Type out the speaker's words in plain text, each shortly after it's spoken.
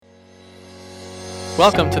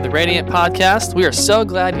Welcome to the Radiant Podcast. We are so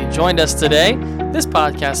glad you joined us today. This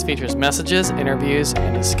podcast features messages, interviews,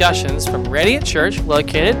 and discussions from Radiant Church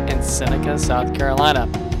located in Seneca, South Carolina.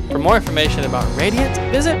 For more information about Radiant,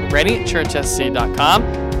 visit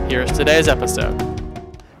radiantchurchsc.com. Here's today's episode.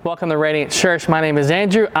 Welcome to Radiant Church. My name is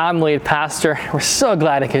Andrew. I'm the lead pastor. We're so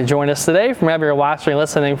glad you could join us today from wherever you're watching or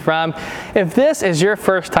listening from. If this is your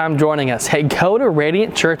first time joining us, hey, go to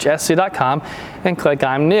radiantchurchsc.com and click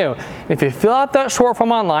I'm new. If you fill out that short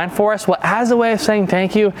form online for us, well, as a way of saying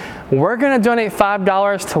thank you, we're going to donate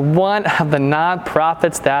 $5 to one of the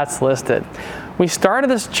nonprofits that's listed. We started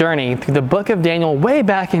this journey through the book of Daniel way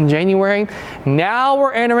back in January. Now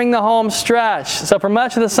we're entering the home stretch. So for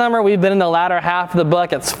much of the summer, we've been in the latter half of the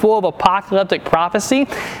book. It's full of apocalyptic prophecy.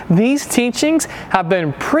 These teachings have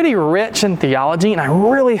been pretty rich in theology, and I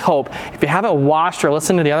really hope, if you haven't watched or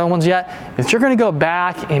listened to the other ones yet, that you're going to go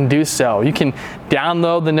back and do so. You can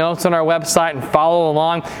download the notes on our website and follow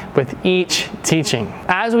along with each teaching.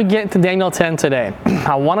 As we get to Daniel 10 today,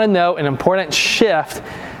 I want to note an important shift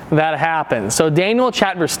that happened. So Daniel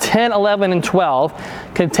chapters 10, 11, and 12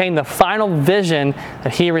 contain the final vision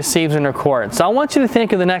that he receives and records. So I want you to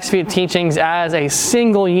think of the next few teachings as a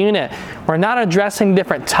single unit. We're not addressing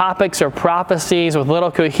different topics or prophecies with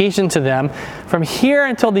little cohesion to them. From here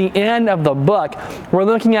until the end of the book, we're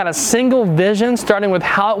looking at a single vision, starting with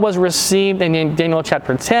how it was received in Daniel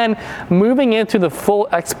chapter 10, moving into the full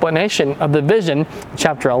explanation of the vision in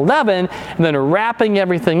chapter 11, and then wrapping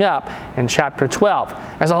everything up in chapter 12.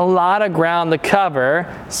 There's a lot of ground to cover,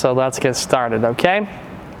 so let's get started, okay?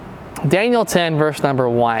 Daniel 10, verse number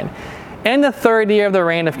 1. In the third year of the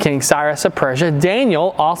reign of King Cyrus of Persia,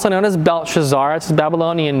 Daniel, also known as Belshazzar, it's his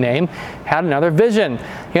Babylonian name, had another vision.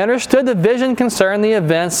 He understood the vision concerned the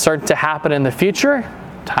events certain to happen in the future,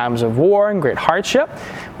 times of war and great hardship.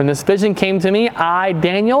 When this vision came to me, I,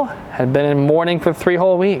 Daniel, had been in mourning for 3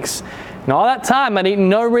 whole weeks. And all that time I'd eaten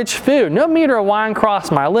no rich food, no meat or wine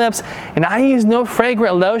crossed my lips, and I used no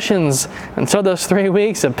fragrant lotions until those 3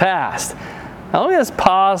 weeks had passed. Now let me just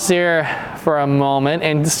pause here for a moment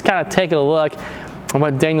and just kind of take a look at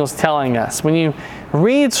what Daniel's telling us. When you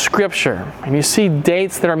read Scripture and you see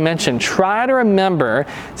dates that are mentioned, try to remember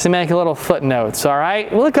to make a little footnotes, all right?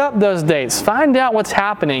 Look up those dates. Find out what's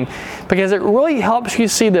happening because it really helps you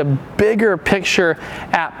see the bigger picture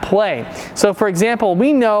at play. So, for example,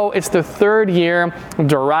 we know it's the 3rd year of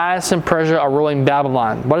Darius and Persia are ruling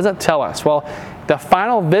Babylon. What does that tell us? Well, the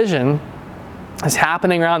final vision is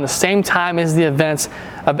happening around the same time as the events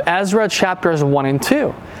of Ezra chapters 1 and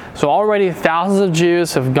 2. So already thousands of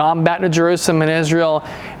Jews have gone back to Jerusalem and Israel,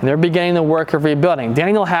 and they're beginning the work of rebuilding.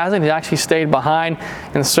 Daniel hasn't. He actually stayed behind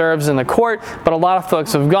and serves in the court, but a lot of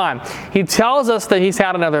folks have gone. He tells us that he's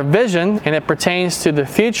had another vision, and it pertains to the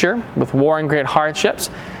future with war and great hardships.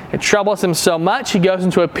 It troubles him so much, he goes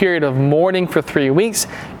into a period of mourning for 3 weeks,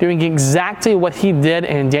 doing exactly what he did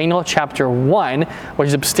in Daniel chapter 1, which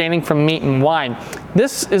is abstaining from meat and wine.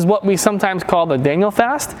 This is what we sometimes call the Daniel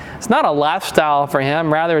fast. It's not a lifestyle for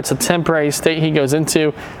him, rather it's a temporary state he goes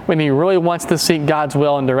into when he really wants to seek God's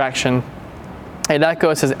will and direction. It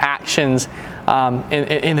echoes his actions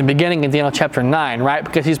in the beginning of Daniel chapter 9, right?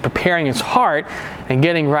 Because he's preparing his heart and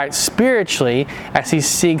getting right spiritually as he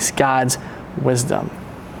seeks God's wisdom.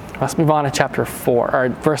 Let's move on to chapter 4, or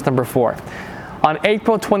verse number 4. On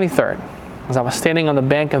April 23rd, as I was standing on the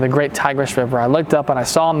bank of the great Tigris River, I looked up and I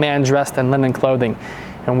saw a man dressed in linen clothing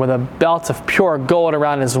and with a belt of pure gold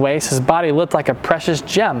around his waist. His body looked like a precious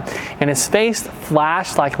gem, and his face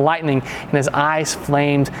flashed like lightning, and his eyes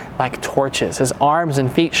flamed like torches. His arms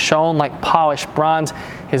and feet shone like polished bronze.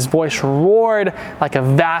 His voice roared like a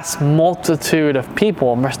vast multitude of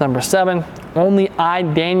people. Verse number 7, only I,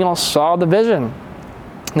 Daniel, saw the vision.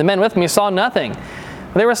 The men with me saw nothing.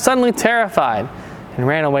 They were suddenly terrified and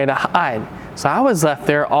ran away to hide. So I was left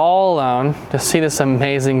there all alone to see this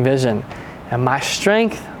amazing vision. And my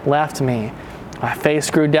strength left me. My face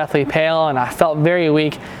grew deathly pale, and I felt very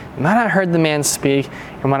weak. And then I heard the man speak,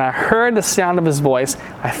 and when I heard the sound of his voice,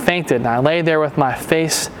 I fainted, and I lay there with my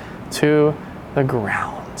face to the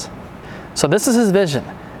ground. So this is his vision.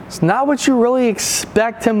 It's not what you really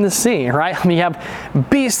expect him to see, right? I mean, you have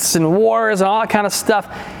beasts and wars and all that kind of stuff,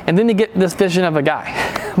 and then you get this vision of a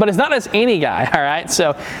guy. But it's not as any guy, all right?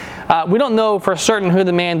 So we don't know for certain who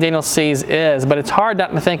the man Daniel sees is, but it's hard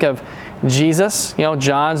not to think of Jesus,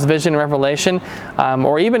 John's vision in Revelation,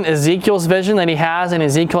 or even Ezekiel's vision that he has in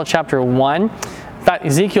Ezekiel chapter 1. In fact,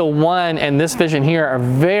 Ezekiel 1 and this vision here are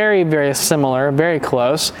very, very similar, very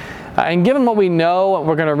close. And given what we know, what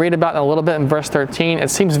we're going to read about in a little bit in verse 13, it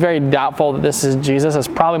seems very doubtful that this is Jesus. It's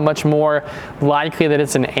probably much more likely that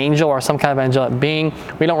it's an angel or some kind of angelic being.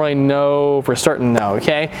 We don't really know for certain though,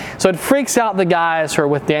 okay? So it freaks out the guys who are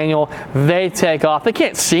with Daniel. They take off. They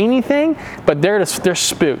can't see anything, but they're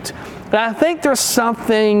spooked. And I think there's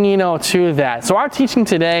something, to that. So our teaching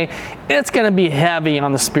today, it's going to be heavy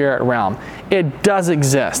on the spirit realm. It does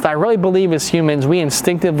exist. I really believe as humans, we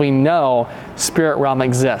instinctively know spirit realm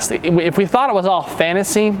exists. If we thought it was all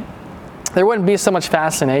fantasy, there wouldn't be so much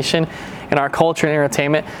fascination in our culture and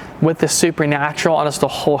entertainment with the supernatural on just a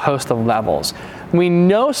whole host of levels. We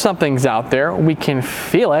know something's out there. We can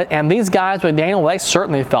feel it. And these guys with Daniel, they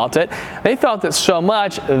certainly felt it. They felt it so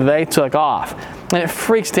much, they took off. And it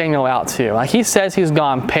freaks Daniel out too. Like he says he's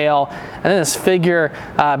gone pale, and then this figure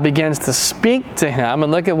begins to speak to him.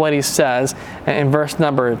 And look at what he says in verse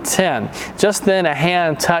number 10. Just then a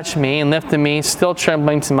hand touched me and lifted me, still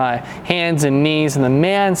trembling, to my hands and knees. And the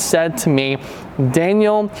man said to me,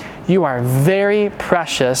 Daniel, you are very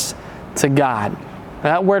precious to God.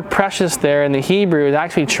 That word precious there in the Hebrew, it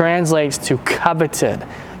actually translates to coveted.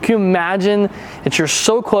 Can you imagine that you're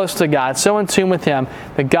so close to God, so in tune with Him,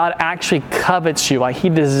 that God actually covets you, like He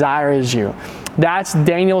desires you? That's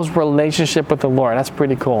Daniel's relationship with the Lord. That's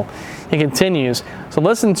pretty cool. He continues, so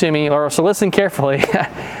listen to me, or so listen carefully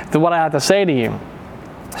to what I have to say to you.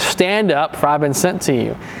 Stand up, for I've been sent to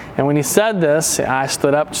you. And when he said this, I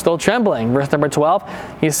stood up, still trembling. Verse number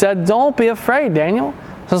 12, he said, don't be afraid, Daniel.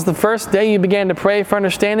 Since the first day you began to pray for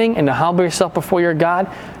understanding and to humble yourself before your God,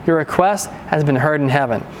 your request has been heard in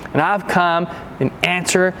heaven. And I've come in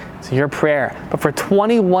answer to your prayer. But for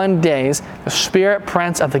 21 days, the spirit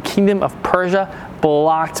prince of the kingdom of Persia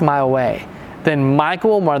blocked my way. Then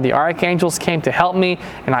Michael, one of the archangels, came to help me,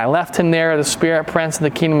 and I left him there, the spirit prince of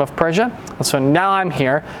the kingdom of Persia. And so now I'm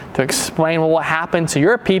here to explain what will happen to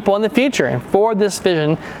your people in the future and forward this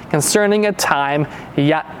vision concerning a time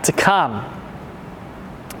yet to come.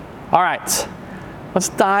 All right, let's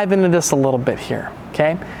dive into this a little bit here,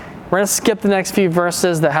 okay? We're going to skip the next few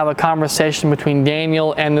verses that have a conversation between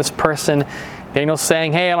Daniel and this person. Daniel's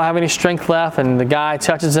saying, hey, I don't have any strength left, and the guy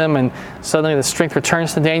touches him, and suddenly the strength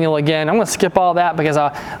returns to Daniel again. I'm going to skip all that because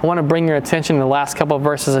I want to bring your attention to the last couple of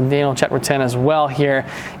verses in Daniel chapter 10 as well here,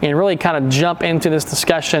 and really kind of jump into this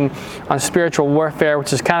discussion on spiritual warfare,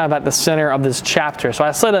 which is kind of at the center of this chapter. So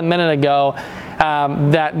I said a minute ago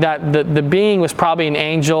that the being was probably an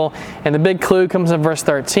angel, and the big clue comes in verse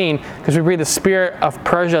 13, because we read the spirit of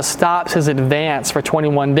Persia stops his advance for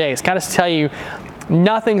 21 days. Kind of tell you,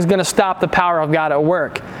 nothing's going to stop the power of God at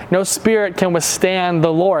work. No spirit can withstand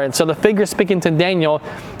the Lord. So the figure speaking to Daniel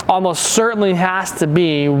almost certainly has to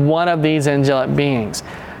be one of these angelic beings.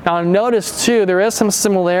 Now notice too, there is some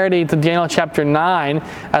similarity to Daniel chapter 9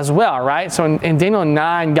 as well, right? So in Daniel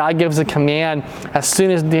 9, God gives a command as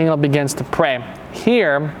soon as Daniel begins to pray.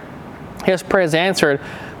 Here, his prayer is answered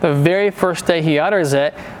the very first day he utters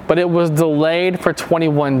it, but it was delayed for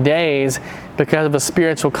 21 days because of a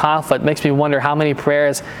spiritual conflict. Makes me wonder how many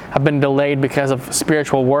prayers have been delayed because of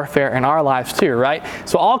spiritual warfare in our lives too, right?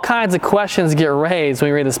 So all kinds of questions get raised when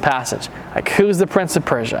we read this passage. Like, who's the prince of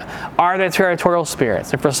Persia? Are they territorial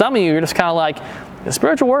spirits? And for some of you, you're just kind of like, is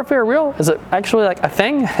spiritual warfare real? Is it actually like a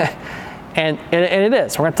thing? and it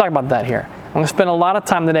is. We're going to talk about that here. I'm going to spend a lot of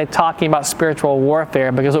time today talking about spiritual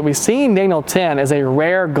warfare, because what we see in Daniel 10 is a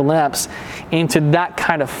rare glimpse into that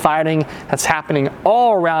kind of fighting that's happening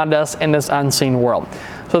all around us in this unseen world.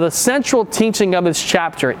 So the central teaching of this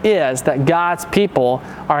chapter is that God's people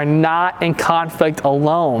are not in conflict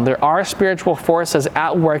alone. There are spiritual forces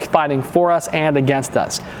at work fighting for us and against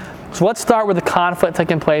us. So let's start with the conflict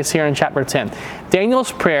taking place here in chapter 10.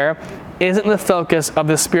 Daniel's prayer isn't the focus of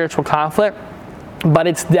this spiritual conflict, but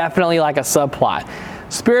it's definitely like a subplot.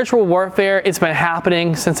 Spiritual warfare, it's been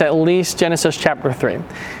happening since at least Genesis chapter 3.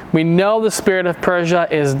 We know the spirit of Persia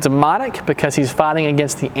is demonic because he's fighting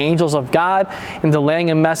against the angels of God and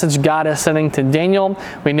delaying a message God is sending to Daniel.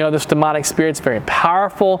 We know this demonic spirit's very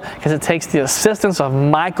powerful because it takes the assistance of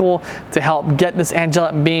Michael to help get this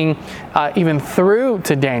angelic being even through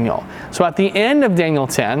to Daniel. So at the end of Daniel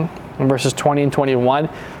 10, in verses 20 and 21,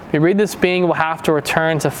 we read this being will have to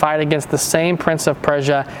return to fight against the same prince of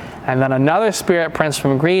Persia, and then another spirit prince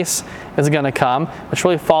from Greece is going to come, which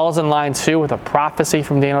really falls in line too with a prophecy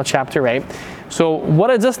from Daniel chapter 8. So what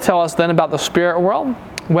does this tell us then about the spirit world?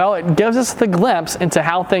 Well, it gives us the glimpse into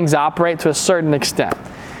how things operate to a certain extent.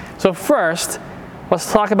 So first,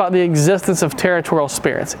 let's talk about the existence of territorial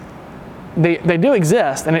spirits. They do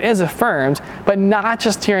exist, and it is affirmed, but not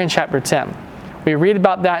just here in chapter 10. We read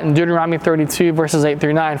about that in Deuteronomy 32, verses 8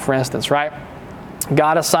 through 9, for instance, right?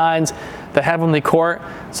 God assigns the heavenly court.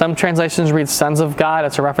 Some translations read sons of God.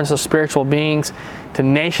 It's a reference to spiritual beings, to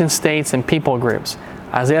nation states and people groups.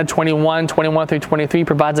 Isaiah 21 through 23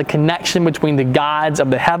 provides a connection between the gods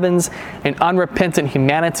of the heavens and unrepentant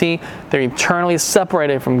humanity. They're eternally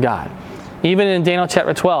separated from God. Even in Daniel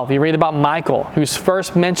chapter 12, you read about Michael, who's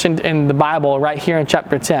first mentioned in the Bible right here in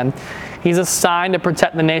chapter 10. He's assigned to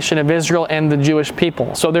protect the nation of Israel and the Jewish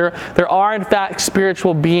people. So there are, in fact,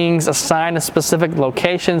 spiritual beings assigned to specific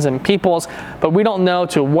locations and peoples, but we don't know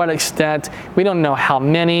to what extent. We don't know how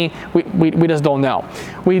many. We just don't know.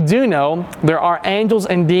 We do know there are angels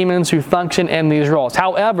and demons who function in these roles.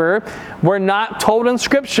 However, we're not told in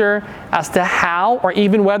Scripture as to how or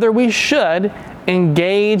even whether we should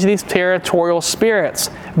engage these territorial spirits.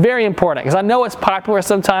 Very important, because I know it's popular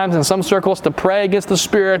sometimes in some circles to pray against the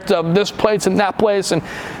spirit of this place and that place. And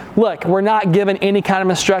look, we're not given any kind of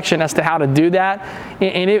instruction as to how to do that,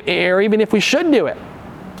 or even if we should do it.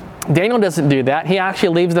 Daniel doesn't do that. He actually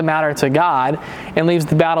leaves the matter to God and leaves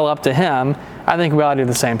the battle up to him. I think we ought to do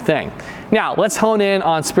the same thing. Now, let's hone in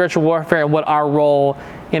on spiritual warfare and what our role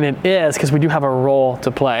in it is, because we do have a role to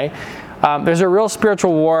play. There's a real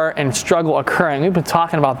spiritual war and struggle occurring. We've been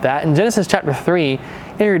talking about that. In Genesis chapter 3, it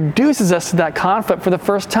introduces us to that conflict for the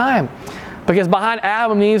first time. Because behind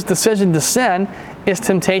Adam and Eve's decision to sin is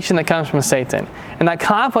temptation that comes from Satan. And that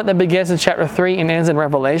conflict that begins in chapter 3 and ends in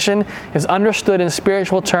Revelation is understood in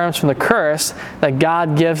spiritual terms from the curse that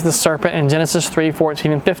God gives the serpent in Genesis 3,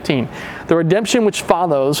 14 and 15. The redemption which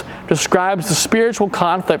follows describes the spiritual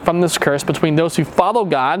conflict from this curse between those who follow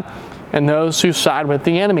God and those who side with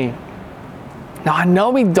the enemy. Now, I know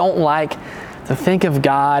we don't like to think of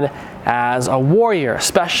God as a warrior,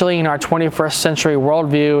 especially in our 21st century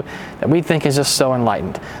worldview that we think is just so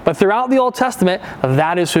enlightened. But throughout the Old Testament,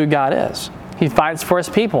 that is who God is. He fights for his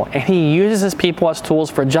people, and he uses his people as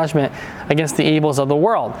tools for judgment against the evils of the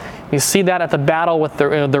world. You see that at the battle with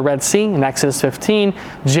the Red Sea in Exodus 15,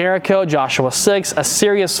 Jericho, Joshua 6,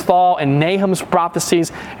 Assyria's fall, and Nahum's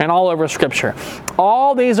prophecies, and all over Scripture.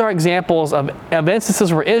 All these are examples of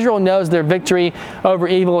instances where Israel knows their victory over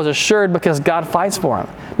evil is assured because God fights for them,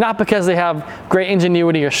 not because they have great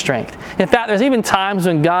ingenuity or strength. In fact, there's even times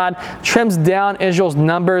when God trims down Israel's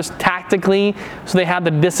numbers tactically so they have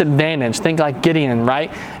the disadvantage. Think like Gideon,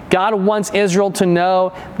 right? God wants Israel to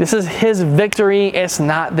know this is his victory, it's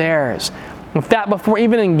not theirs. In fact, before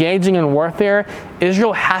even engaging in warfare,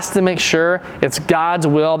 Israel has to make sure it's God's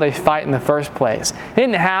will they fight in the first place. They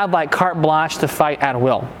didn't have like carte blanche to fight at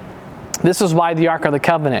will. This is why the Ark of the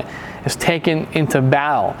Covenant is taken into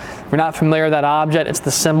battle. If you're not familiar with that object, it's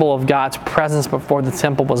the symbol of God's presence before the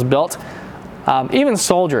temple was built. Even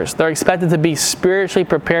soldiers, they're expected to be spiritually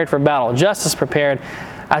prepared for battle, just as prepared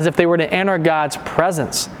as if they were to enter God's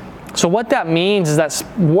presence. So what that means is that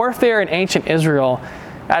warfare in ancient Israel,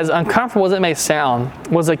 as uncomfortable as it may sound,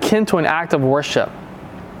 was akin to an act of worship,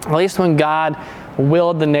 at least when God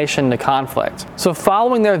willed the nation to conflict. So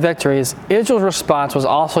following their victories, Israel's response was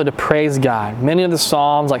also to praise God. Many of the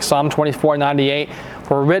Psalms, like Psalm 24:98,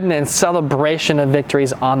 were written in celebration of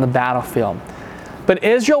victories on the battlefield. But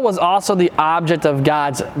Israel was also the object of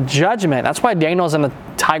God's judgment. That's why Daniel's in the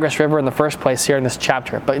Tigris River in the first place here in this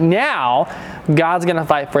chapter. But now, God's going to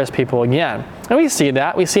fight for his people again. And we see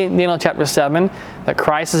that. We see in Daniel chapter 7 that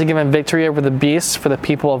Christ is given victory over the beasts for the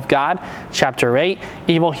people of God. Chapter 8,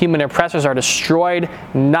 evil human oppressors are destroyed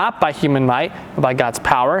not by human might, but by God's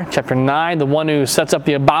power. Chapter 9, the one who sets up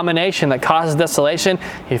the abomination that causes desolation,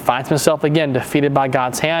 he finds himself again defeated by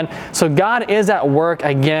God's hand. So God is at work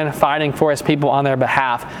again fighting for his people on their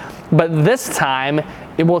behalf. But this time,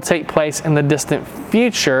 it will take place in the distant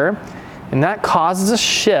future, and that causes a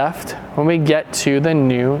shift when we get to the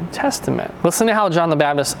New Testament. Listen to how John the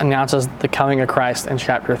Baptist announces the coming of Christ in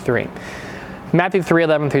chapter 3. Matthew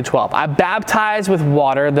 3:11 through 12. I baptize with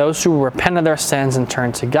water those who repent of their sins and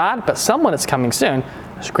turn to God, but someone is coming soon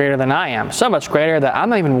who's greater than I am, so much greater that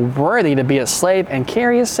I'm not even worthy to be a slave and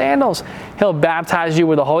carry his sandals. He'll baptize you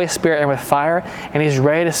with the Holy Spirit and with fire, and he's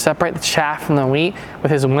ready to separate the chaff from the wheat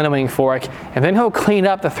with his winnowing fork, and then he'll clean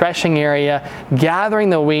up the threshing area,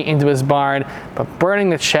 gathering the wheat into his barn, but burning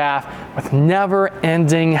the chaff with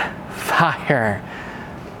never-ending fire.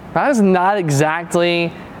 That is not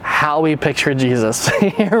exactly how we picture Jesus,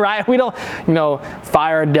 right? We don't,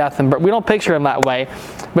 fire, death, and we don't picture him that way.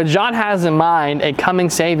 But John has in mind a coming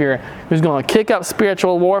Savior who's going to kick up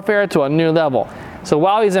spiritual warfare to a new level. So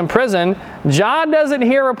while he's in prison, John doesn't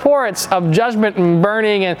hear reports of judgment and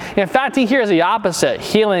burning, and in fact, he hears the opposite: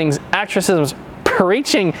 healings, exorcisms,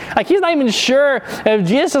 preaching. Like, he's not even sure if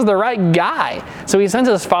Jesus is the right guy. So he sends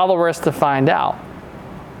his followers to find out.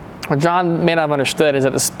 what John may not have understood is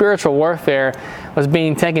that the spiritual warfare was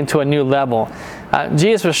being taken to a new level.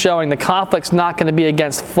 Jesus was showing the conflict's not going to be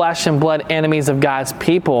against flesh and blood enemies of God's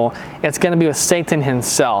people. It's going to be with Satan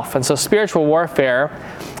himself. And so spiritual warfare,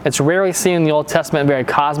 it's rarely seen in the Old Testament in a very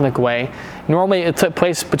cosmic way. Normally it took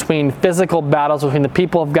place between physical battles between the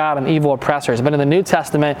people of God and evil oppressors. But in the New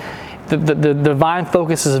Testament, the divine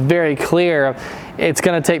focus is very clear. It's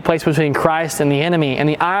going to take place between Christ and the enemy. And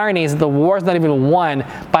the irony is that the war is not even won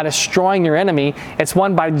by destroying your enemy. It's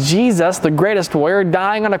won by Jesus, the greatest warrior,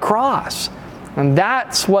 dying on a cross. And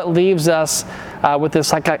that's what leaves us with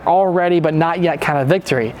this like already but not yet kind of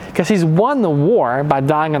victory. Because he's won the war by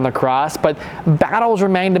dying on the cross, but battles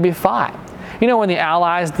remain to be fought. You know, when the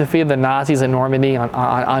Allies defeated the Nazis in Normandy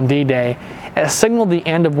on D-Day, it signaled the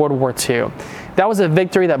end of World War II. That was a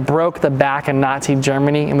victory that broke the back of Nazi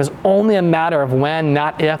Germany. It was only a matter of when,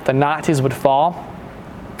 not if, the Nazis would fall.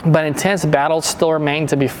 But intense battles still remained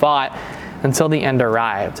to be fought until the end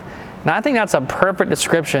arrived. And I think that's a perfect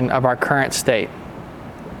description of our current state.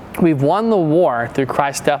 We've won the war through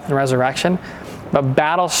Christ's death and resurrection, but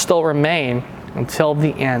battles still remain until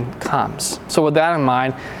the end comes. So with that in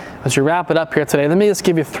mind, as we wrap it up here today, let me just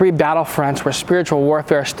give you 3 battlefronts where spiritual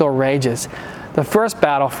warfare still rages. The first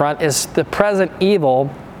battlefront is the present evil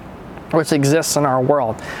which exists in our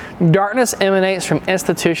world. Darkness emanates from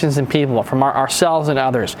institutions and people, from ourselves and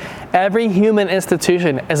others. Every human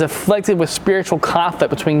institution is afflicted with spiritual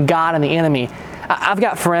conflict between God and the enemy. I've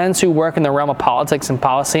got friends who work in the realm of politics and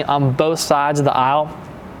policy on both sides of the aisle,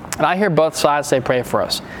 and I hear both sides say, pray for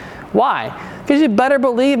us. Why? Because you better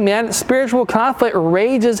believe, man, spiritual conflict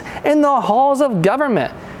rages in the halls of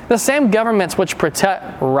government. The same governments which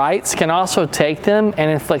protect rights can also take them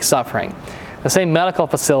and inflict suffering. The same medical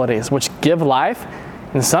facilities which give life,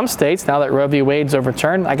 in some states, now that Roe v. Wade's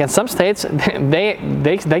overturned, like in some states, they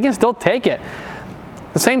can still take it.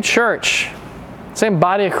 The same church, same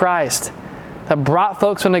body of Christ that brought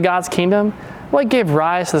folks into God's kingdom, what gave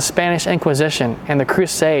rise to the Spanish Inquisition and the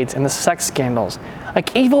Crusades and the sex scandals?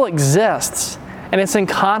 Like, evil exists, and it's in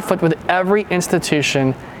conflict with every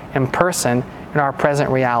institution and person in our present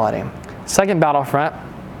reality. Second battlefront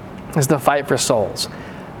is the fight for souls.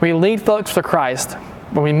 We lead folks to Christ.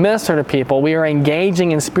 When we minister to people, we are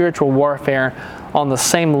engaging in spiritual warfare on the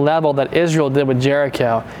same level that Israel did with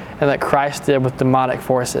Jericho and that Christ did with demonic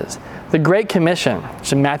forces. The Great Commission, which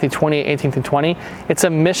is in Matthew 28:18-20, it's a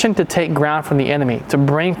mission to take ground from the enemy, to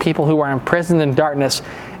bring people who are imprisoned in darkness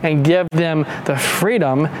and give them the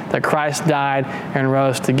freedom that Christ died and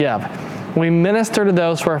rose to give. When we minister to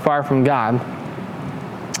those who are far from God,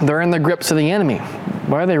 they're in the grips of the enemy,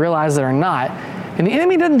 whether they realize it or not. And the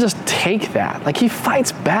enemy doesn't just take that. Like, he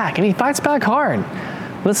fights back, and he fights back hard.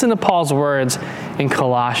 Listen to Paul's words in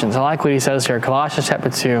Colossians. I like what he says here. Colossians chapter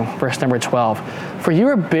 2, verse number 12. For you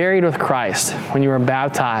were buried with Christ when you were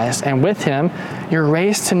baptized, and with him you're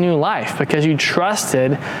raised to new life because you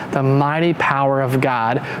trusted the mighty power of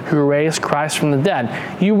God who raised Christ from the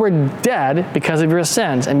dead. You were dead because of your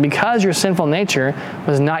sins, and because your sinful nature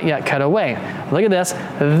was not yet cut away. Look at this.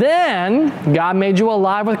 Then God made you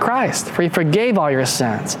alive with Christ, for he forgave all your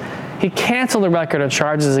sins. He canceled the record of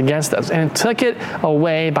charges against us and took it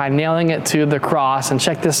away by nailing it to the cross. And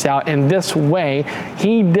check this out. In this way,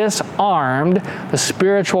 he disarmed the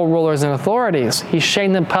spiritual rulers and authorities. He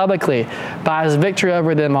shamed them publicly by his victory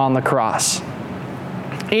over them on the cross.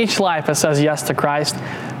 Each life that says yes to Christ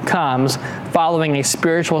comes following a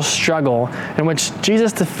spiritual struggle in which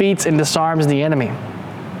Jesus defeats and disarms the enemy.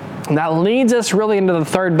 And that leads us really into the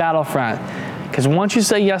third battlefront. Because once you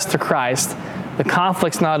say yes to Christ, the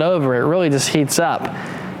conflict's not over. It really just heats up.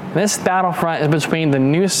 And this battlefront is between the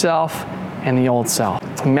new self and the old self.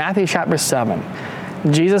 In Matthew chapter 7,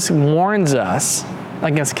 Jesus warns us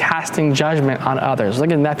against casting judgment on others.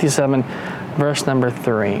 Look at Matthew 7, verse number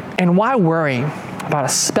 3. And why worry about a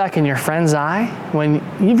speck in your friend's eye when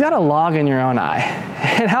you've got a log in your own eye?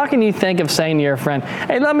 And how can you think of saying to your friend,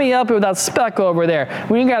 hey, let me help you with that speck over there,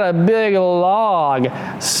 when you got a big log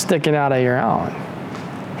sticking out of your own?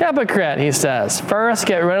 Hypocrite, he says. First,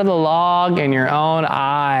 get rid of the log in your own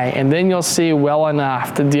eye, and then you'll see well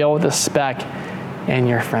enough to deal with the speck in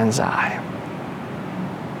your friend's eye.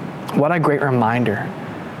 What a great reminder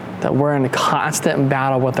that we're in a constant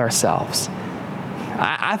battle with ourselves.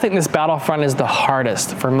 I think this battlefront is the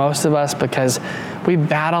hardest for most of us because we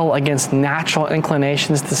battle against natural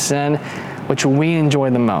inclinations to sin, which we enjoy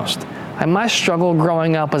the most. And my struggle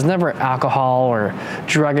growing up was never alcohol or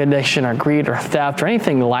drug addiction or greed or theft or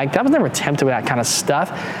anything like that. I was never tempted with that kind of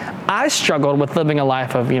stuff. I struggled with living a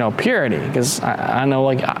life of, purity because I know,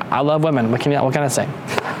 I love women. What can I say?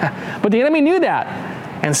 But the enemy knew that.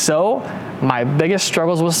 And so my biggest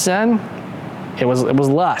struggles with sin, it was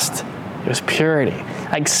lust. It was purity.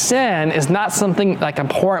 Like, sin is not something like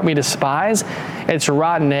abhorrent we despise. It's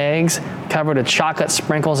rotten eggs covered with chocolate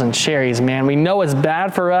sprinkles and cherries, man. We know it's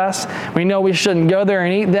bad for us. We know we shouldn't go there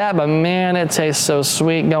and eat that, but man, it tastes so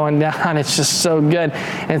sweet going down. It's just so good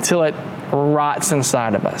until it rots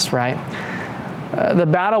inside of us, right? The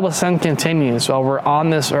battle with sin continues while we're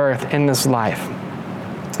on this earth in this life.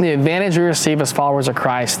 The advantage we receive as followers of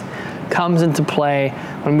Christ comes into play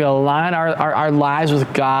when we align our lives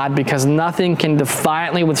with God, because nothing can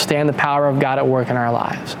defiantly withstand the power of God at work in our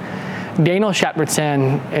lives. Daniel chapter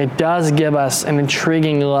 10, it does give us an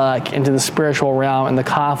intriguing look into the spiritual realm and the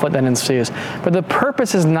conflict that ensues. But the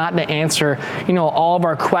purpose is not to answer, all of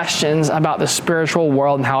our questions about the spiritual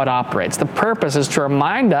world and how it operates. The purpose is to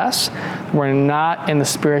remind us we're not in the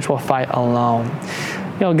spiritual fight alone.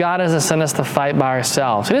 God doesn't send us to fight by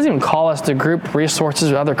ourselves. He doesn't even call us to group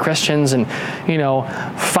resources with other Christians and,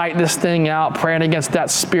 fight this thing out, praying against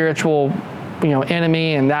that spiritual,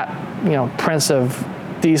 enemy and that, prince of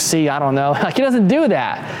DC, I don't know. He doesn't do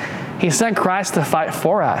that. He sent Christ to fight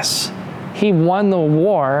for us. He won the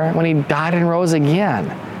war when he died and rose again.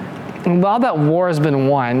 And while that war has been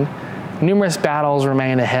won, numerous battles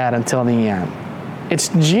remain ahead until the end. It's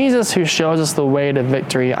Jesus who shows us the way to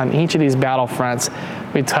victory on each of these battlefronts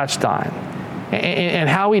we touched on. And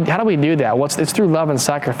how do we do that? It's through love and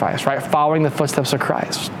sacrifice, right? Following the footsteps of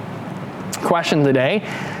Christ. Question today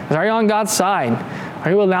is, are you on God's side?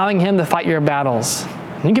 Are you allowing Him to fight your battles?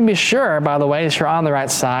 And you can be sure, by the way, that you're on the right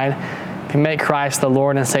side if you make Christ the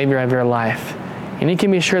Lord and Savior of your life. And you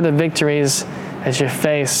can be sure the victories that you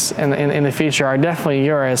face in the future are definitely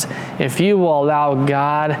yours if you will allow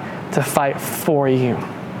God to fight for you.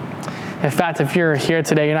 In fact, if you're here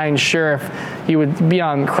today, you're not even sure if you would be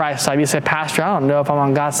on Christ's side. You say, Pastor, I don't know if I'm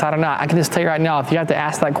on God's side or not. I can just tell you right now, if you have to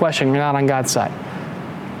ask that question, you're not on God's side,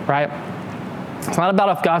 right? It's not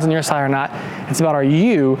about if God's on your side or not. It's about, are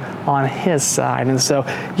you on His side? And so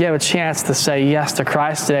you have a chance to say yes to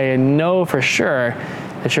Christ today and know for sure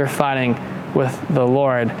that you're fighting with the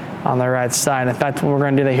Lord on the right side. In fact, we're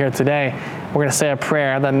going to do that here today. We're going to say a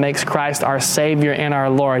prayer that makes Christ our Savior and our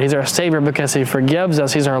Lord. He's our Savior because He forgives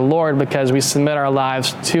us. He's our Lord because we submit our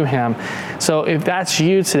lives to Him. So if that's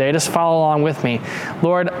you today, just follow along with me.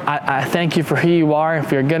 Lord, I thank You for who You are and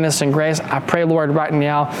for Your goodness and grace. I pray, Lord, right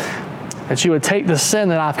now that You would take the sin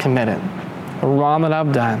that I've committed, the wrong that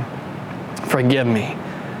I've done. Forgive me.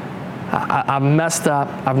 I've messed up.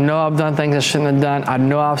 I know I've done things I shouldn't have done. I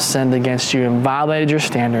know I've sinned against You and violated Your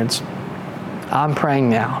standards. I'm praying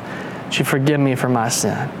now that You forgive me for my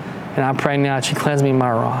sin. And I pray now that You cleanse me of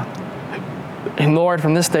my wrong. And Lord,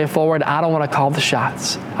 from this day forward, I don't want to call the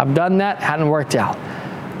shots. I've done that, hadn't worked out.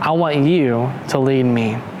 I want You to lead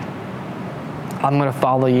me. I'm going to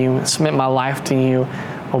follow You, submit my life to You,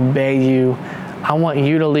 obey You. I want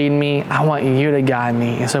You to lead me. I want You to guide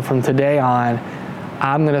me. And so from today on,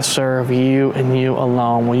 I'm going to serve You and You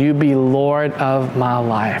alone. Will You be Lord of my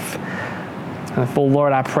life? And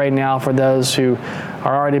Lord, I pray now for those who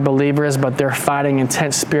are already believers, but they're fighting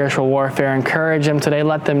intense spiritual warfare. Encourage them today.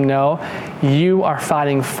 Let them know You are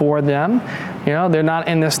fighting for them. They're not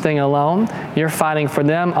in this thing alone. You're fighting for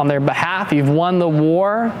them on their behalf. You've won the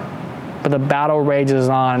war, but the battle rages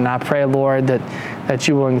on. And I pray, Lord, that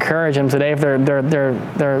You will encourage them today if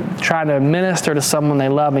they're trying to minister to someone they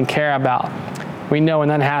love and care about. We know when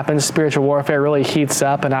that happens, spiritual warfare really heats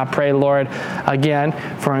up. And I pray, Lord, again,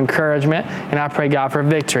 for encouragement. And I pray, God, for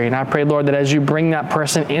victory. And I pray, Lord, that as You bring that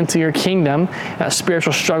person into Your kingdom, that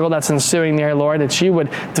spiritual struggle that's ensuing there, Lord, that You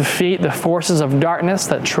would defeat the forces of darkness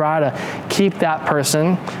that try to keep that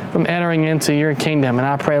person from entering into Your kingdom. And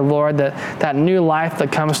I pray, Lord, that new life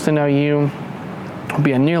that comes to know You will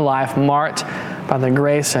be a new life marked by the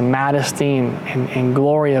grace and majesty and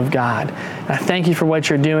glory of God. And I thank You for what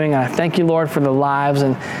You're doing. And I thank You, Lord, for the lives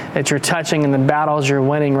and that You're touching and the battles You're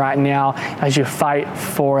winning right now as You fight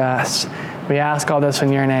for us. We ask all this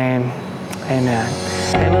in Your name. Amen.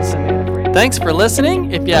 Hey, listen, man. Thanks for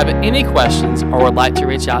listening. If you have any questions or would like to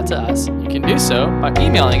reach out to us, you can do so by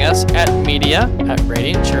emailing us at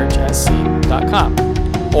media@radiantchurchsc.com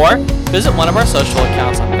or visit one of our social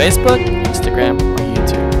accounts on Facebook, Instagram, or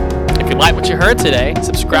YouTube. If you like what you heard today,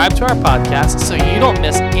 subscribe to our podcast so you don't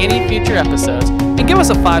miss any future episodes, and give us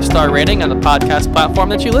a 5-star rating on the podcast platform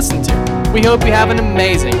that you listen to. We hope you have an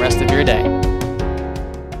amazing rest of your day.